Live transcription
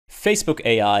Facebook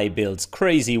AI builds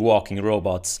crazy walking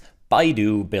robots,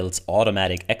 Baidu builds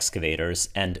automatic excavators,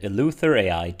 and Eleuther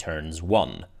AI turns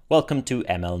 1. Welcome to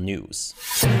ML News.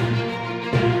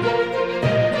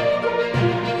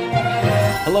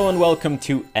 Hello and welcome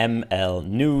to ML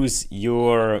News,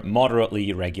 your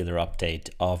moderately regular update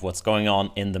of what's going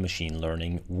on in the machine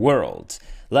learning world.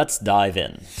 Let's dive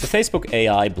in. The Facebook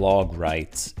AI blog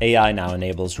writes, AI now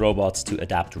enables robots to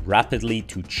adapt rapidly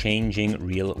to changing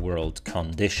real-world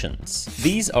conditions.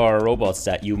 These are robots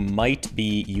that you might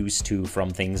be used to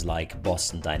from things like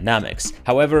Boston Dynamics.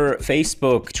 However,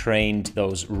 Facebook trained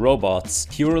those robots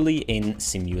purely in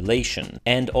simulation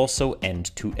and also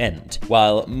end-to-end.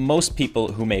 While most people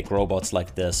who make robots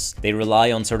like this, they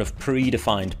rely on sort of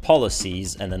predefined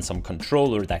policies and then some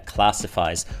controller that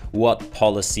classifies what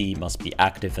policy must be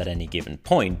active at any given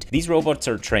point. These robots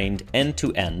are trained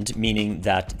end-to-end, meaning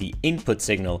that the input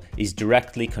signal is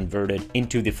directly converted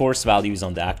into the force values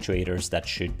on the actuators that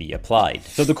should be applied.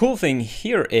 So the cool thing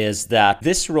here is that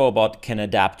this robot can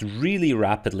adapt really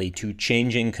rapidly to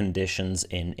changing conditions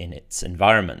in its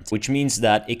environment, which means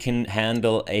that it can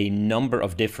handle a number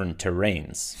of different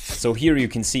terrains. So here you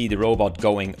can see the robot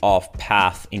going off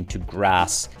path into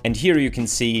grass, and here you can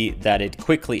see that it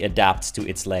quickly adapts to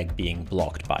its leg being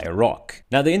blocked by a rock.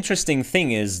 Now the interesting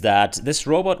thing is that this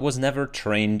robot was never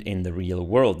trained in the real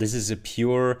world. This is a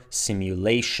pure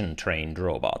simulation trained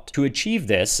robot. To achieve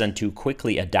this and to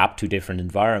quickly adapt to different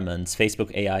environments,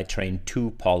 Facebook AI trained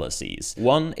two policies.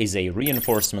 One is a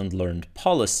reinforcement learned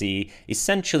policy,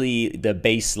 essentially the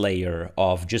base layer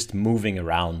of just moving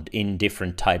around in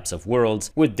different types of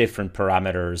worlds with different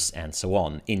parameters and so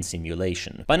on in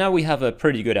simulation. By now we have a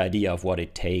pretty good idea of what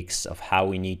it takes, of how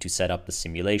we need to set up the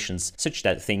simulations such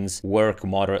that things work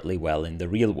moderately well in the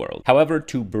real world. However,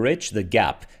 to bridge the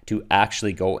gap to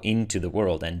actually go into the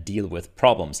world and deal with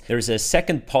problems, there's a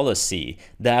second policy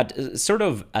that sort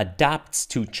of adapts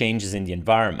to changes in the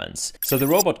environments. So the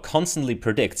robot constantly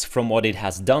predicts from what it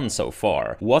has done so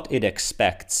far, what it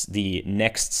expects the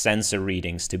next sensor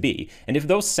readings to be. And if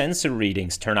those sensor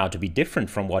readings turn out to be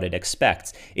different from what it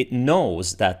expects, it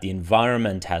knows that the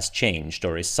environment has changed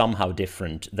or is somehow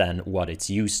different than what it's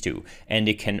used to, and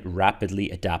it can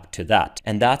rapidly adapt to that.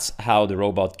 And that's how the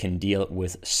robot can deal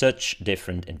with such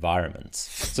different environments.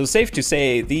 So safe to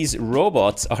say, these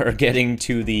robots are getting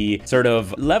to the sort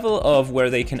of level of where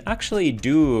they can actually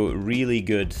do really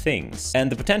good things. And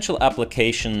the potential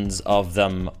applications of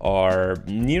them are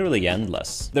nearly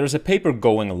endless. There's a paper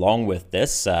going along with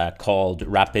this called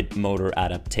Rapid Motor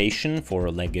Adaptation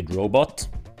for Legged Robots,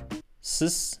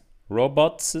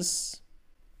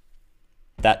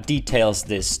 that details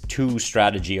this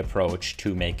two-strategy approach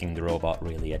to making the robot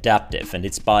really adaptive. And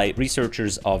it's by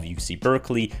researchers of UC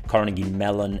Berkeley, Carnegie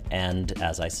Mellon, and,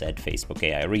 as I said, Facebook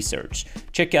AI Research.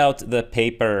 Check out the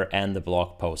paper and the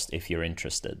blog post if you're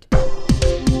interested.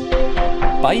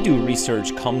 Baidu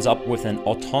Research comes up with an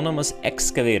autonomous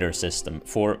excavator system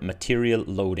for material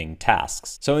loading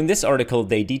tasks. So in this article,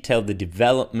 they detail the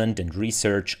development and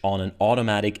research on an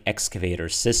automatic excavator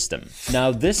system.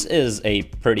 Now, this is a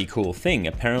pretty cool thing.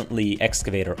 Apparently,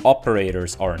 excavator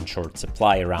operators are in short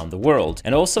supply around the world,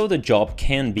 and also the job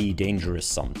can be dangerous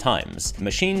sometimes.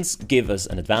 Machines give us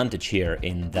an advantage here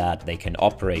in that they can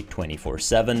operate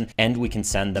 24/7, and we can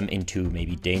send them into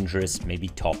maybe dangerous, maybe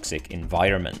toxic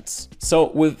environments.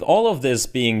 So with all of this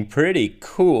being pretty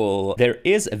cool, there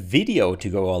is a video to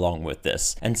go along with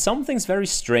this, and something's very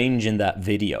strange in that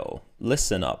video.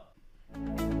 Listen up.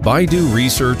 Baidu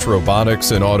Research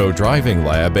Robotics and Auto Driving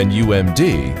Lab and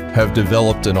UMD have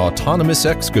developed an autonomous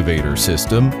excavator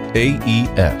system,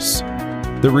 AES.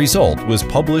 The result was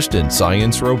published in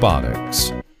Science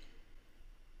Robotics.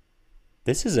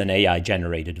 This is an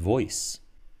AI-generated voice.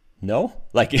 No?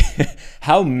 Like,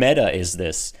 how meta is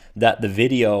this that the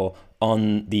video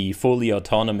on the fully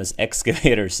autonomous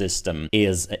excavator system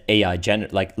is AI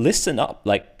generated? Like, listen up.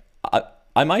 Like,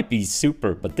 I might be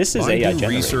super, but this is AI generated. Baidu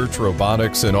Research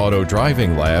Robotics and Auto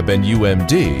Driving Lab and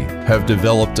UMD have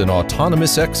developed an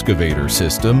autonomous excavator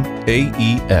system,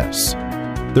 AES.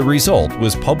 The result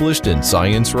was published in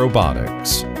Science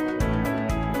Robotics.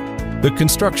 The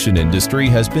construction industry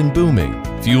has been booming,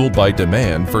 fueled by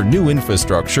demand for new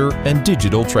infrastructure and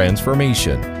digital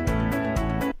transformation.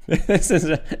 This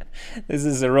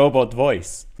is a robot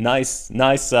voice. Nice.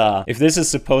 If this is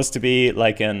supposed to be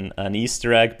like an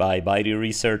Easter egg by Baidu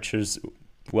researchers,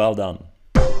 well done.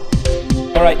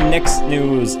 Alright, next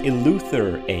news.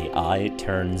 Eleuther AI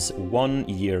turns 1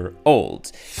 year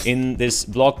old. In this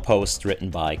blog post written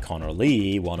by Connor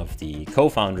Lee, one of the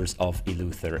co-founders of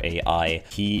Eleuther AI,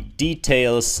 he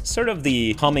details sort of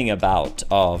the coming about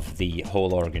of the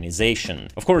whole organization.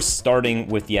 Of course, starting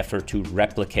with the effort to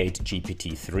replicate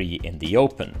GPT-3 in the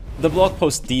open. The blog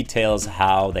post details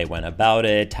how they went about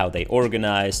it, how they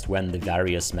organized, when the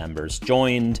various members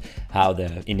joined, how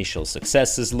the initial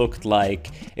successes looked like.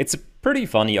 It's a pretty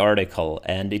funny article,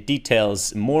 and it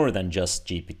details more than just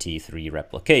GPT-3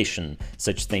 replication,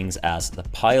 such things as the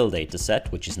Pile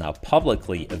dataset, which is now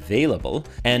publicly available,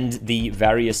 and the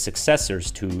various successors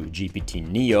to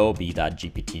GPT-Neo, be that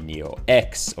GPT-Neo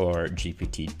X or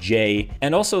GPT-J,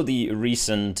 and also the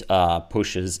recent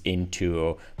pushes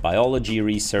into biology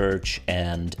research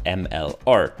and ML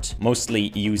art,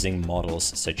 mostly using models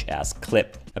such as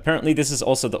CLIP. Apparently this is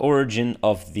also the origin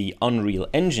of the Unreal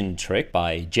Engine trick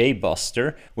by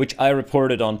JBuster, which I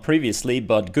reported on previously,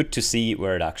 but good to see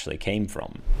where it actually came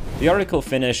from. The article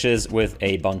finishes with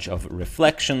a bunch of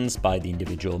reflections by the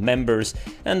individual members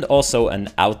and also an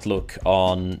outlook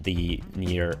on the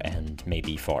near and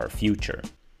maybe far future.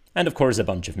 And of course a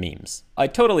bunch of memes. I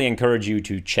totally encourage you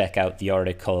to check out the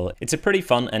article. It's a pretty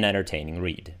fun and entertaining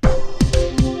read.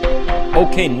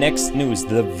 Okay, next news.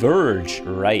 The Verge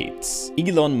writes,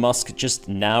 Elon Musk just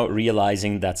now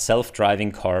realizing that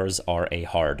self-driving cars are a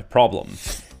hard problem.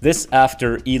 This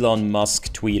after Elon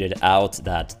Musk tweeted out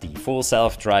that the full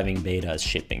self-driving beta is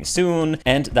shipping soon,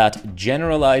 and that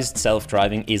generalized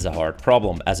self-driving is a hard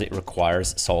problem as it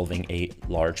requires solving a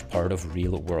large part of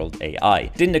real-world AI.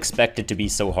 Didn't expect it to be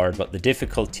so hard, but the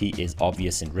difficulty is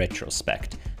obvious in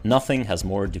retrospect. Nothing has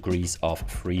more degrees of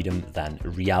freedom than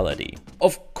reality.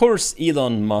 Of course,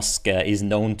 Elon Musk is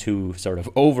known to sort of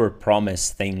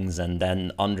overpromise things and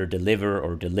then underdeliver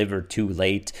or deliver too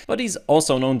late, but he's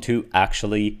also known to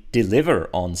actually deliver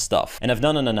on stuff. And I've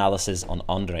done an analysis on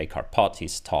Andrej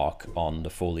Karpathy's talk on the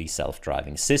fully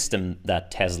self-driving system that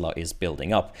Tesla is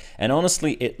building up, and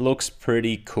honestly, it looks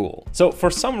pretty cool. So for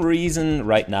some reason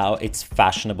right now, it's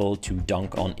fashionable to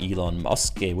dunk on Elon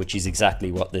Musk, which is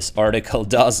exactly what this article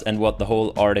does and what the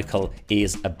whole article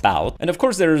is about. And of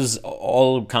course there's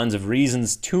all kinds of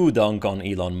reasons to dunk on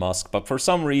Elon Musk, but for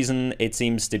some reason it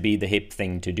seems to be the hip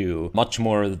thing to do, much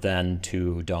more than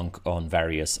to dunk on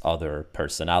various other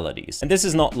personalities. And this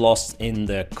is not lost in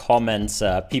the comments.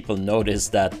 People notice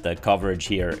that the coverage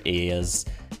here is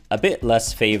a bit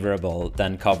less favorable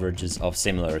than coverages of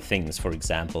similar things, for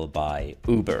example, by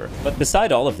Uber. But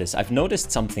beside all of this, I've noticed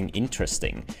something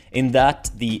interesting in that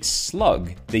the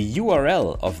slug, the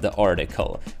URL of the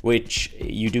article, which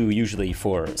you do usually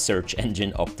for search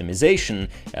engine optimization,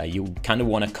 you kind of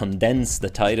want to condense the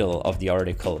title of the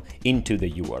article into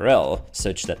the URL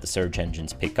such that the search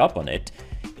engines pick up on it.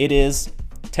 It is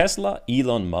Tesla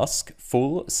Elon Musk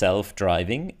full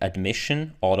self-driving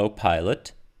admission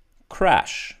autopilot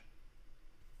crash.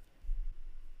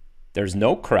 There's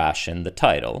no crash in the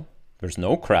title. There's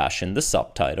no crash in the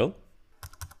subtitle.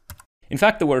 In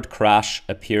fact, the word crash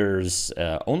appears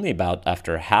only about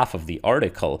after half of the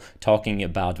article, talking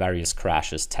about various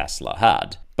crashes Tesla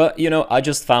had. But, you know, I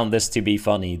just found this to be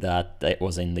funny that it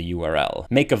was in the URL.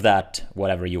 Make of that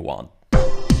whatever you want.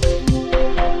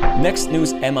 Next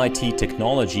news, MIT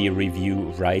Technology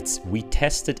Review writes, we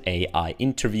tested AI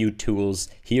interview tools,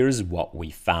 here's what we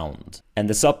found. And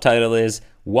the subtitle is,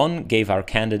 one gave our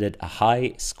candidate a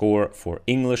high score for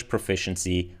English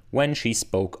proficiency when she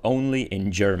spoke only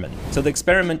in German. So the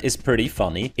experiment is pretty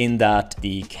funny in that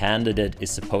the candidate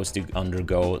is supposed to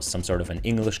undergo some sort of an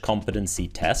English competency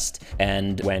test,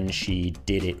 and when she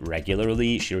did it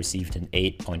regularly, she received an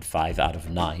 8.5 out of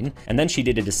 9. And then she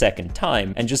did it a second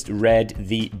time and just read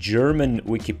the German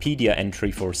Wikipedia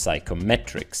entry for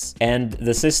psychometrics. And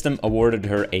the system awarded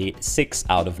her a 6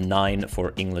 out of 9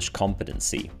 for English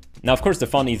competency. Now, of course, the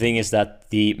funny thing is that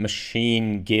the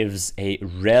machine gives a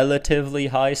relatively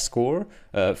high score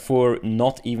for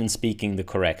not even speaking the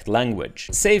correct language.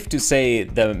 Safe to say,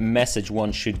 the message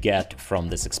one should get from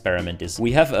this experiment is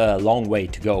we have a long way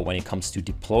to go when it comes to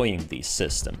deploying these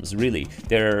systems. Really,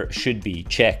 there should be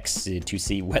checks to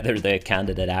see whether the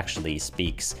candidate actually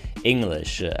speaks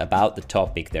English about the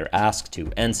topic they're asked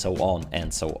to, and so on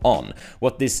and so on.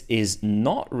 What this is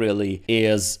not really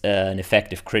is an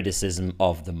effective criticism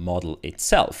of the model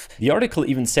itself. The article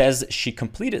even says she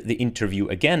completed the interview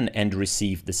again and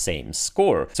received the same score.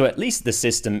 So at least the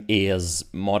system is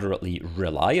moderately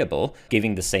reliable,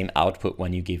 giving the same output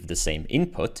when you give the same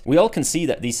input. We all can see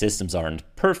that these systems aren't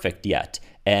perfect yet,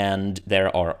 And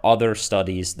there are other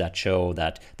studies that show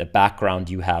that the background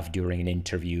you have during an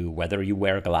interview, whether you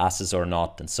wear glasses or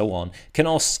not, and so on, can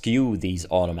all skew these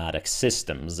automatic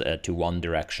systems to one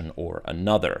direction or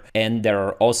another. And there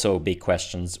are also big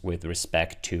questions with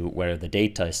respect to where the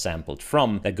data is sampled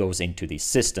from that goes into these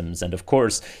systems. And of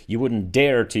course, you wouldn't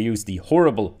dare to use the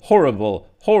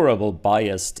horrible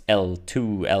biased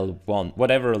L2, L1,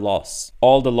 whatever loss.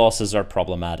 All the losses are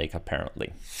problematic,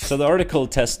 apparently. So the article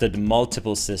tested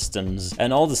multiple systems,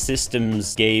 and all the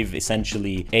systems gave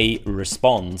essentially a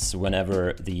response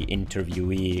whenever the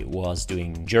interviewee was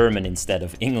doing German instead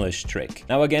of English trick.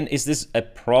 Now again, is this a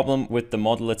problem with the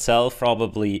model itself?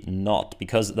 Probably not,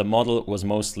 because the model was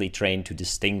mostly trained to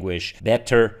distinguish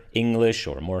better English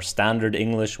or more standard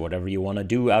English, whatever you want to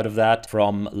do out of that,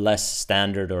 from less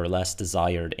standard or less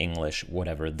desired English,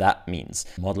 whatever that means.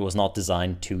 The model was not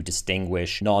designed to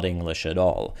distinguish not English at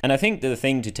all. And I think the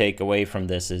thing to take away from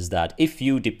this is that if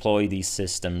you deploy these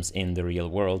systems in the real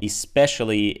world,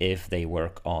 especially if they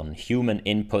work on human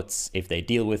inputs, if they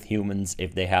deal with humans,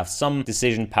 if they have some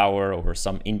decision power or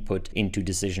some input into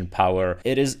decision power,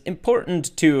 it is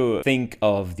important to think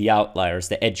of the outliers,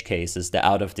 the edge cases, the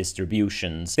out of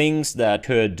distributions, things that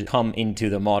could come into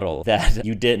the model that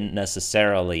you didn't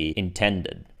necessarily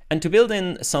intended. And to build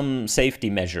in some safety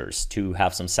measures to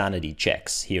have some sanity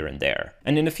checks here and there.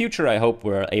 And in the future, I hope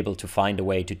we're able to find a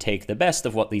way to take the best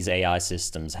of what these AI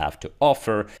systems have to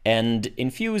offer and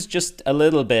infuse just a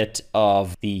little bit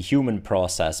of the human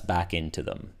process back into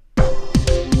them.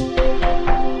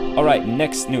 Alright,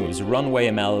 next news. Runway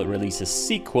ML releases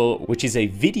Sequel, which is a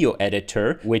video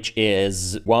editor, which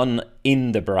is one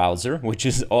in the browser, which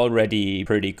is already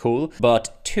pretty cool,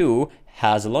 but two,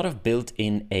 has a lot of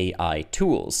built-in AI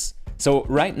tools. So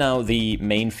right now the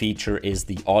main feature is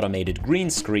the automated green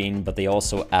screen, but they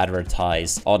also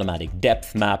advertise automatic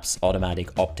depth maps,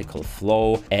 automatic optical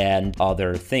flow, and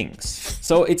other things.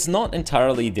 So it's not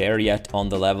entirely there yet on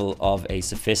the level of a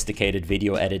sophisticated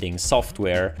video editing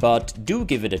software, but do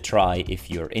give it a try if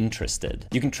you're interested.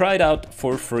 You can try it out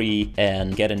for free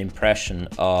and get an impression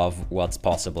of what's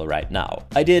possible right now.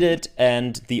 I did it,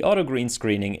 and the auto green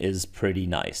screening is pretty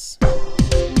nice.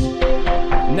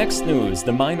 Next news,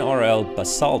 the MineRL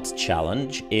Basalt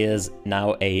Challenge is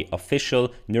now an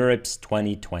official NeurIPS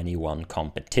 2021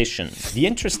 competition. The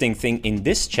interesting thing in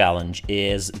this challenge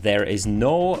is there is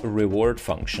no reward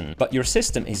function, but your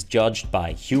system is judged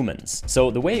by humans.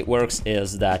 So the way it works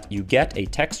is that you get a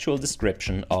textual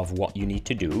description of what you need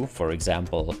to do, for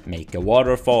example, make a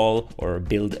waterfall or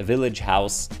build a village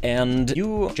house, and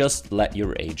you just let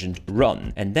your agent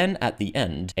run. And then at the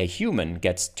end, a human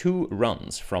gets 2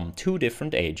 runs from 2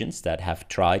 different agents that have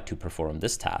tried to perform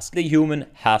this task. The human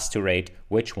has to rate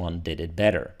which one did it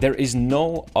better. There is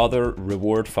no other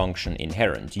reward function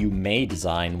inherent. You may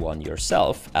design one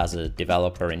yourself as a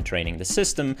developer in training the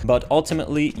system, but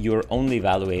ultimately you're only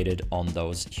evaluated on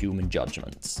those human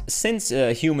judgments. Since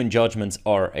human judgments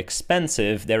are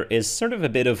expensive, there is sort of a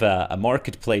bit of a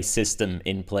marketplace system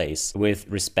in place with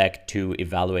respect to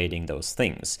evaluating those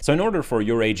things. So in order for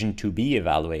your agent to be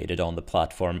evaluated on the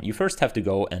platform, you first have to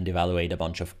go and evaluate a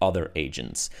bunch of other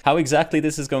agents. How exactly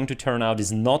this is going to turn out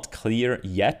is not clear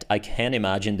yet. I can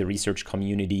imagine the research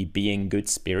community being good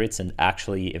spirits and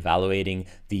actually evaluating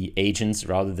the agents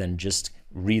rather than just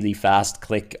really fast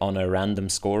click on a random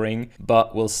scoring,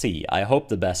 but we'll see. I hope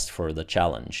the best for the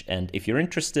challenge, and if you're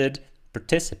interested,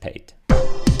 participate.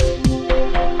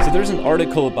 So there's an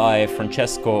article by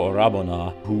Francesco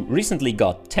Rabona, who recently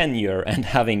got tenure, and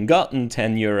having gotten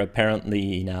tenure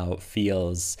apparently now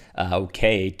feels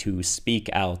okay to speak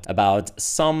out about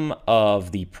some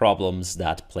of the problems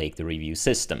that plague the review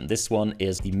system. This one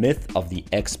is the myth of the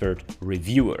expert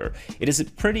reviewer. It is a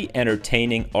pretty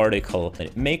entertaining article, and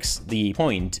it makes the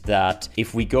point that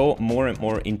if we go more and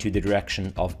more into the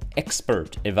direction of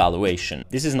expert evaluation,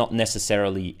 this is not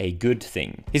necessarily a good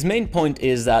thing. His main point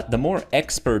is that the more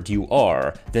expert you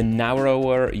are, the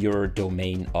narrower your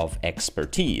domain of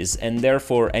expertise, and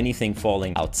therefore anything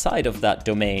falling outside of that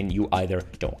domain you either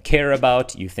don't care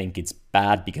about, you think it's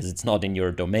bad because it's not in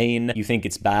your domain, you think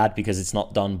it's bad because it's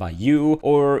not done by you,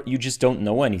 or you just don't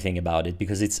know anything about it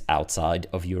because it's outside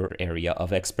of your area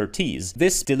of expertise.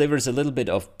 This delivers a little bit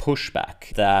of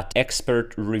pushback that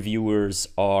expert reviewers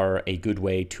are a good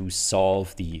way to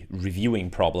solve the reviewing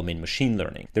problem in machine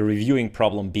learning. The reviewing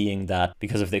problem being that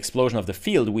because of the explosion of the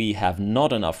field, we have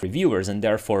not enough reviewers, and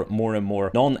therefore more and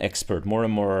more non-expert, more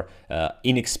and more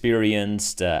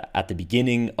inexperienced at the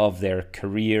beginning of their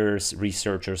careers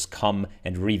researchers come come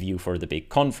and review for the big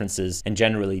conferences, and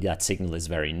generally that signal is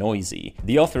very noisy.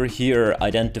 The author here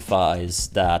identifies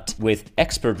that with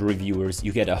expert reviewers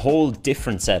you get a whole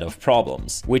different set of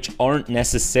problems, which aren't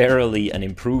necessarily an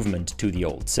improvement to the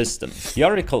old system. The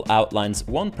article outlines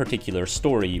one particular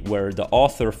story where the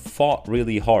author fought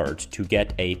really hard to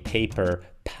get a paper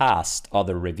past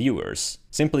other reviewers,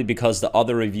 simply because the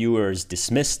other reviewers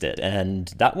dismissed it, and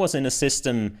that was in a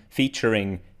system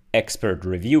featuring expert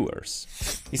reviewers.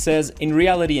 He says, in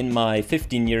reality, in my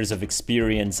 15 years of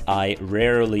experience, I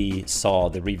rarely saw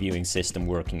the reviewing system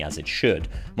working as it should.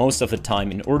 Most of the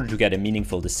time, in order to get a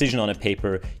meaningful decision on a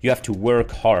paper, you have to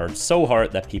work hard, so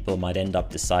hard that people might end up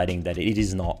deciding that it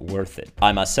is not worth it.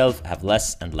 I myself have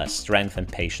less and less strength and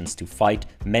patience to fight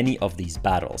many of these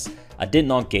battles. I did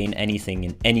not gain anything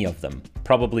in any of them,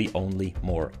 probably only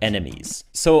more enemies.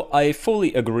 So I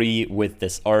fully agree with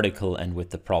this article and with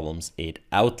the problems it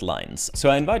outlines. So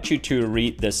I invite you to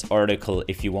read this article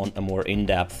if you want a more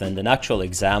in-depth and an actual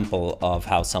example of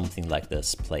how something like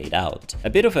this played out.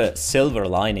 A bit of a silver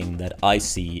lining that I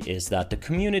see is that the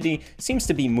community seems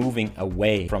to be moving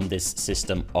away from this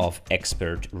system of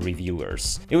expert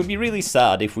reviewers. It would be really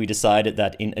sad if we decided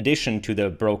that in addition to the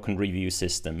broken review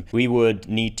system, we would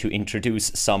need to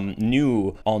introduce some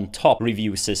new on-top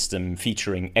review system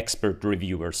featuring expert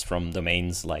reviewers from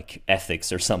domains like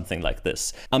ethics or something like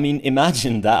this. I mean,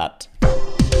 imagine that.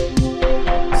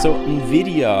 So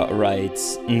Nvidia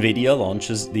writes, Nvidia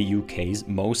launches the UK's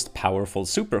most powerful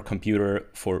supercomputer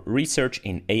for research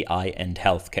in AI and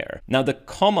healthcare. Now the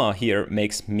comma here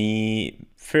makes me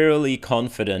fairly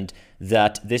confident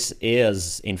that this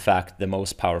is, in fact, the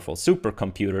most powerful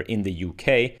supercomputer in the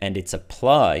UK, and it's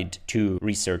applied to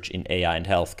research in AI and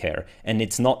healthcare. And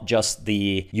it's not just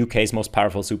the UK's most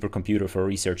powerful supercomputer for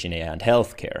research in AI and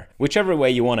healthcare. Whichever way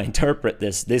you want to interpret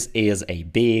this, this is a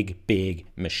big, big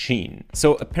machine.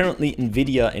 So apparently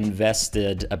Nvidia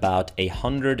invested about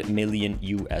 $100 million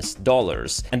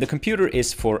US, and the computer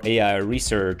is for AI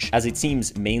research, as it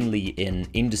seems mainly in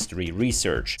industry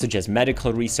research, such as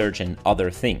medical research and other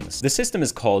things. The system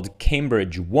is called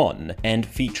Cambridge 1 and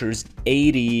features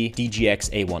 80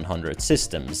 DGX A100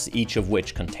 systems, each of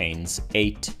which contains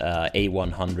 8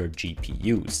 A100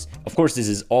 GPUs. Of course, this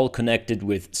is all connected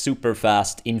with super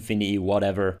fast, Infinity,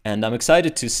 whatever, and I'm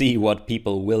excited to see what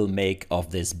people will make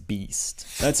of this beast.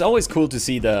 Now, it's always cool to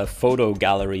see the photo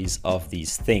galleries of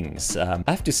these things. I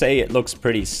have to say it looks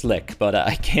pretty slick, but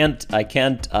I can't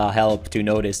help to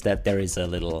notice that there is a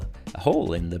little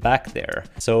hole in the back there.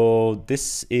 So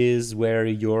this is where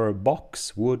your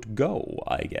box would go,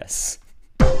 I guess.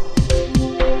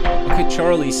 Okay,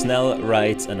 Charlie Snell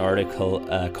writes an article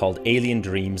called Alien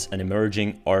Dreams, an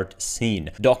Emerging Art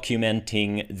Scene,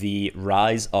 documenting the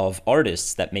rise of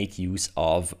artists that make use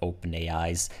of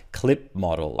OpenAI's Clip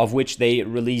model, of which they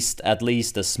released at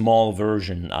least a small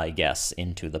version, I guess,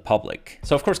 into the public.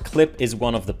 So of course, Clip is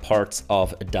one of the parts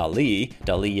of DALL-E.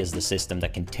 DALL-E is the system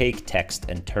that can take text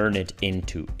and turn it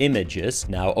into images.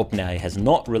 Now, OpenAI has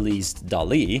not released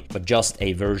DALL-E, but just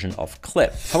a version of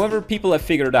Clip. However, people have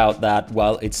figured out that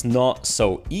while it's not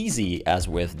so easy as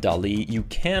with DALL-E, you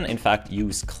can in fact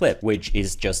use Clip, which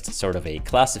is just sort of a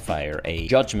classifier, a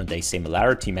judgment, a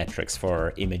similarity matrix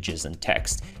for images and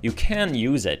text. You can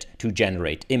use it to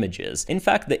generate images. In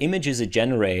fact, the images it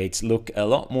generates look a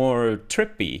lot more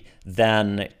trippy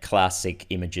than classic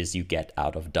images you get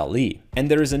out of DALL-E. And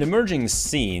there is an emerging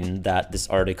scene that this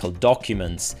article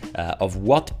documents of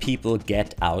what people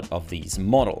get out of these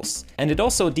models. And it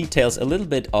also details a little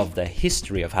bit of the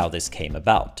history of how this came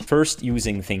about. First,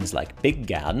 using things like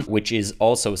BigGAN, which is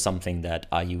also something that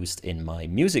I used in my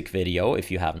music video,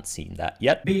 if you haven't seen that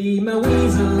yet. Be my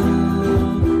weasel,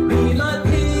 be my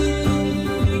pig.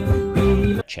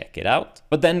 Check it out.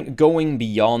 But then going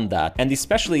beyond that, and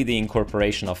especially the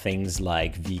incorporation of things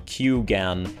like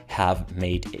VQGAN have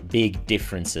made big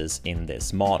differences in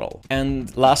this model.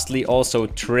 And lastly, also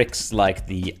tricks like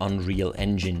the Unreal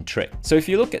Engine trick. So if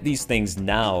you look at these things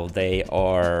now, they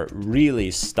are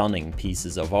really stunning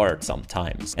pieces of art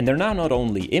sometimes. And they're now not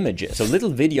only images, so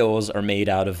little videos are made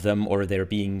out of them, or they're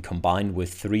being combined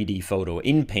with 3D photo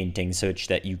in painting such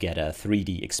that you get a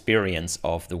 3D experience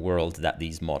of the world that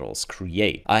these models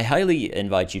create. I highly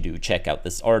invite you to check out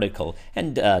this article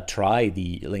and try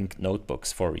the linked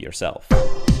notebooks for yourself.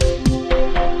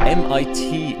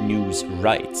 MIT News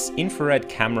writes, infrared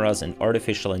cameras and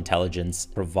artificial intelligence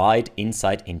provide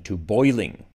insight into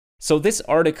boiling. So this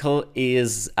article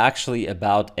is actually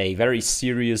about a very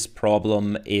serious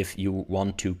problem if you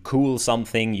want to cool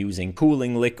something using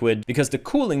cooling liquid, because the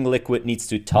cooling liquid needs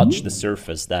to touch the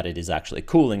surface that it is actually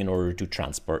cooling in order to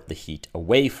transport the heat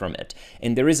away from it.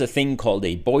 And there is a thing called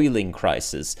a boiling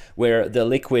crisis, where the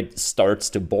liquid starts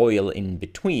to boil in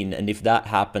between, and if that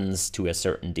happens to a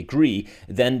certain degree,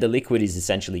 then the liquid is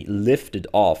essentially lifted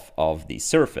off of the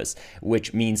surface,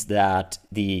 which means that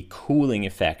the cooling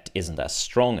effect isn't as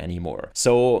strong anymore.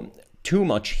 So too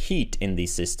much heat in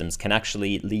these systems can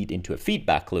actually lead into a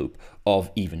feedback loop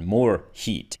of even more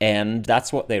heat. And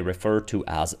that's what they refer to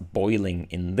as boiling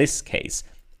in this case.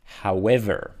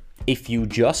 However, if you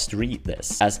just read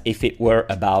this as if it were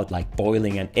about like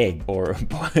boiling an egg or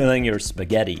boiling your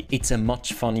spaghetti, it's a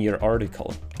much funnier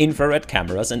article. Infrared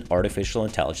cameras and artificial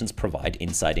intelligence provide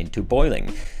insight into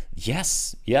boiling.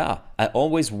 Yes, yeah, I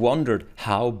always wondered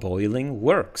how boiling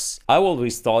works. I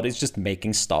always thought it's just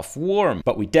making stuff warm,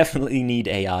 but we definitely need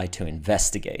AI to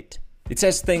investigate. It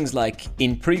says things like,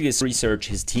 in previous research,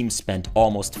 his team spent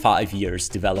almost 5 years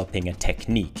developing a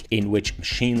technique in which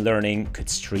machine learning could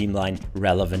streamline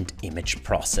relevant image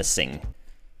processing.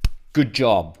 Good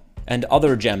job. And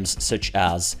other gems such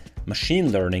as,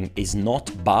 machine learning is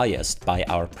not biased by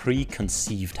our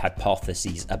preconceived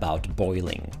hypotheses about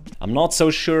boiling. I'm not so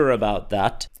sure about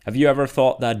that. Have you ever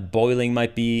thought that boiling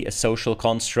might be a social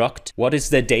construct? What is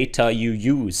the data you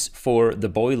use for the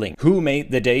boiling? Who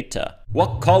made the data?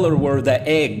 What color were the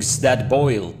eggs that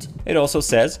boiled? It also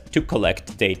says, to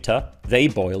collect data, they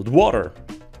boiled water.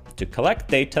 To collect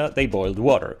data, they boiled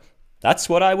water. That's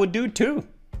what I would do too.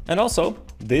 And also,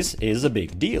 this is a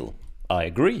big deal. I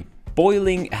agree.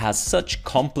 Boiling has such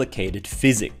complicated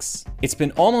physics. It's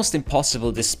been almost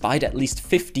impossible, despite at least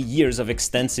 50 years of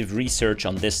extensive research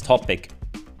on this topic,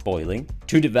 boiling,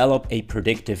 to develop a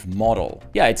predictive model.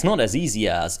 Yeah, it's not as easy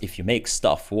as if you make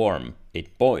stuff warm,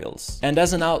 it boils. And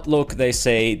as an outlook, they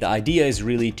say the idea is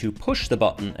really to push the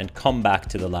button and come back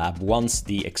to the lab once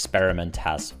the experiment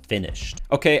has finished.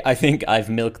 Okay, I think I've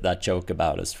milked that joke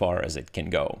about as far as it can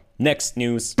go. Next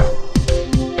news.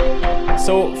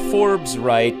 So Forbes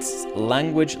writes,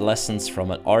 language lessons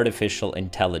from an artificial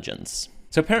intelligence.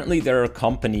 So apparently there are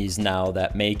companies now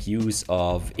that make use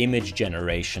of image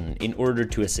generation in order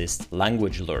to assist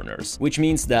language learners, which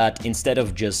means that instead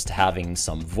of just having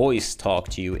some voice talk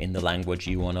to you in the language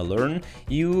you want to learn,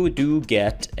 you do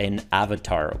get an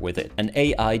avatar with it, an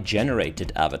AI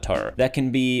generated avatar that can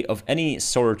be of any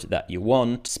sort that you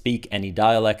want, speak any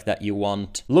dialect that you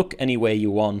want, look any way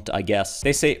you want, I guess.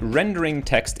 They say rendering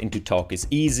text into talk is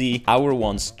easy. Our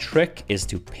one's trick is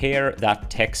to pair that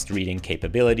text reading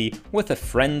capability with a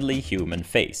friendly human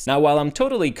face. Now, while I'm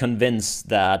totally convinced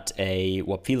that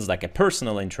what feels like a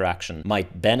personal interaction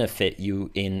might benefit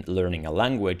you in learning a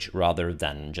language rather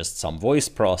than just some voice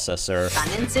processor.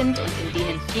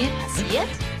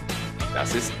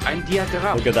 Das ist ein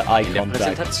Diagramm. Look at the eye in der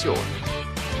contact. Präsentation.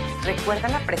 ¿Recuerda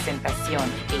la presentación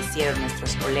que hicieron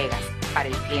nuestros colegas para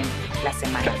el cliente la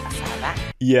semana pasada?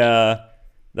 Yeah,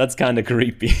 that's kind of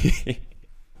creepy.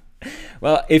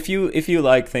 Well, if you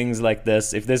like things like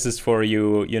this, if this is for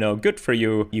you, you know, good for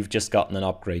you. You've just gotten an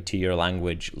upgrade to your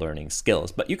language learning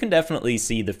skills. But you can definitely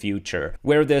see the future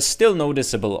where there's still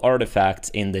noticeable artifacts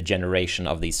in the generation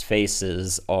of these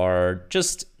faces are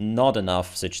just not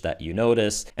enough such that you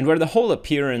notice, and where the whole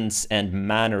appearance and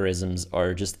mannerisms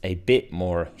are just a bit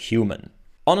more human.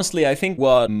 Honestly, I think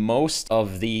what most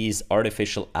of these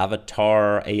artificial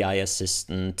avatar AI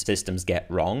assistant systems get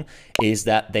wrong is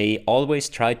that they always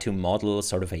try to model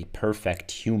sort of a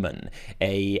perfect human,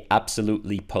 a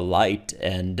absolutely polite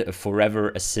and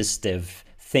forever assistive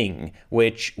thing,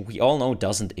 which we all know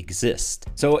doesn't exist.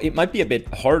 So it might be a bit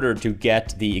harder to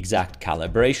get the exact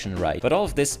calibration right, but all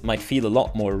of this might feel a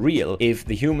lot more real if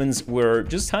the humans were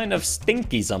just kind of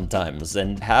stinky sometimes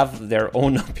and have their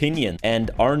own opinion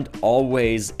and aren't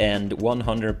always and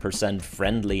 100%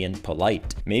 friendly and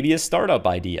polite. Maybe a startup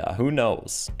idea, who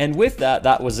knows? And with that,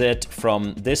 that was it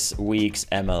from this week's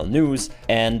ML News,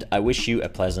 and I wish you a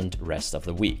pleasant rest of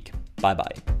the week. Bye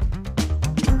bye.